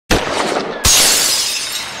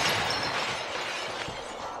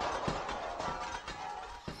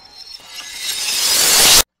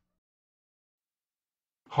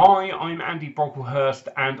Hi, I'm Andy Brocklehurst,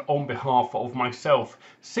 and on behalf of myself,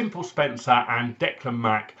 Simple Spencer and Declan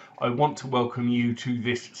Mack, I want to welcome you to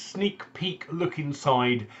this sneak peek look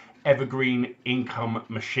inside Evergreen Income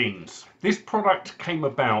Machines. This product came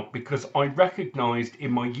about because I recognised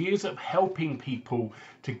in my years of helping people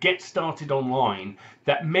to get started online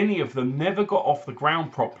that many of them never got off the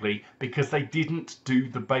ground properly because they didn't do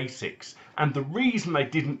the basics. And the reason they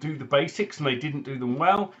didn't do the basics and they didn't do them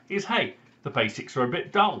well is, hey, the basics are a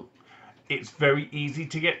bit dull. It's very easy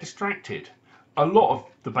to get distracted. A lot of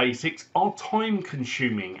the basics are time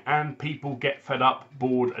consuming and people get fed up,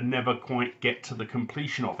 bored and never quite get to the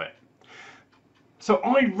completion of it. So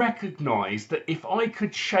I recognised that if I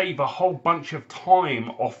could shave a whole bunch of time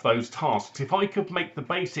off those tasks, if I could make the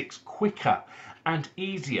basics quicker and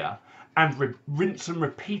easier and rinse and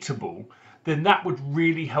repeatable, then that would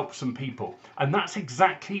really help some people. And that's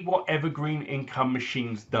exactly what Evergreen Income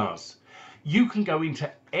Machines does. You can go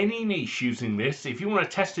into any niche using this. If you want to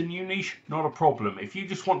test a new niche, not a problem. If you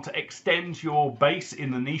just want to extend your base in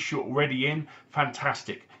the niche you're already in,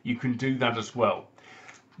 fantastic. You can do that as well.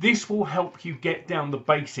 This will help you get down the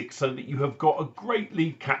basics so that you have got a great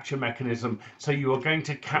lead capture mechanism. So you are going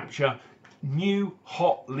to capture new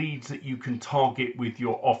hot leads that you can target with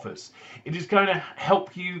your offers. It is going to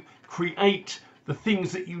help you create the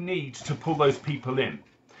things that you need to pull those people in.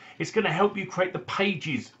 It's going to help you create the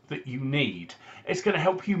pages that you need. It's going to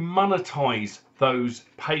help you monetize those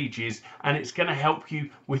pages, and it's going to help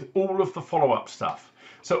you with all of the follow-up stuff.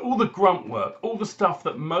 So all the grunt work, all the stuff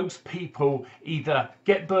that most people either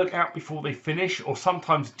get burnt out before they finish or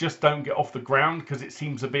sometimes just don't get off the ground because it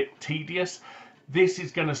seems a bit tedious, this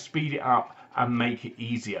is going to speed it up and make it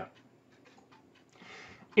easier.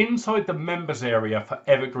 Inside the members area for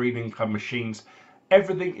Evergreen Income Machines,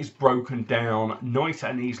 everything is broken down nice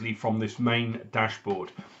and easily from this main dashboard.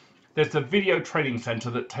 There's a video training center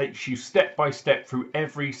that takes you step by step through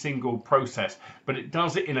every single process, but it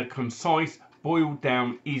does it in a concise, boiled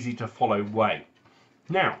down, easy to follow way.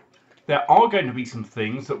 Now, there are going to be some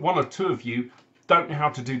things that one or two of you don't know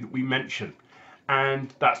how to do that we mention.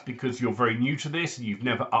 And that's because you're very new to this and you've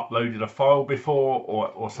never uploaded a file before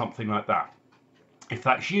or something like that. If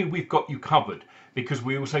that's you, we've got you covered because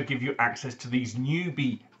we also give you access to these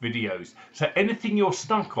newbie videos. So anything you're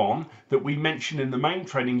stuck on that we mention in the main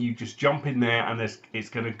training, you just jump in there and it's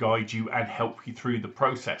going to guide you and help you through the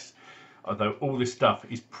process. Although all this stuff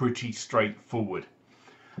is pretty straightforward.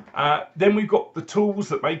 Then we've got the tools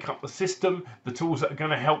that make up the system, the tools that are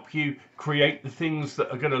going to help you create the things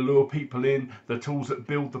that are going to lure people in, the tools that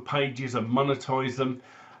build the pages and monetize them.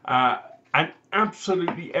 And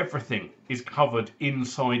absolutely everything is covered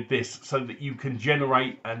inside this so that you can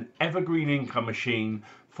generate an evergreen income machine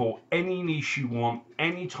for any niche you want,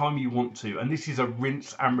 anytime you want to. And this is a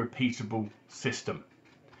rinse and repeatable system.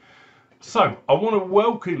 So I want to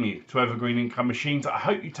welcome you to Evergreen Income Machines. I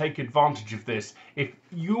hope you take advantage of this. If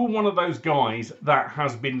you're one of those guys that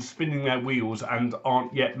has been spinning their wheels and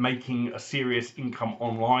aren't yet making a serious income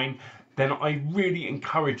online, then I really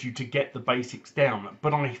encourage you to get the basics down.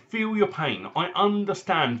 But I feel your pain. I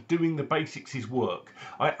understand doing the basics is work.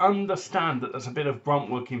 I understand that there's a bit of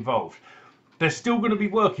grunt work involved. There's still going to be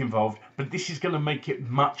work involved, but this is going to make it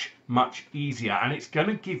much, much easier. And it's going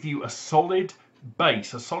to give you a solid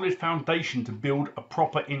base, a solid foundation to build a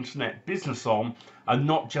proper internet business on, and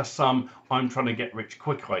not just some I'm trying to get rich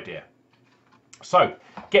quick idea. So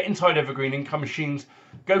get inside Evergreen Income Machines,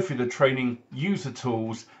 go through the training, use the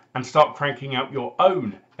tools, and start cranking out your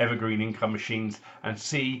own Evergreen Income Machines and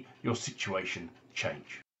see your situation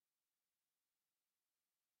change.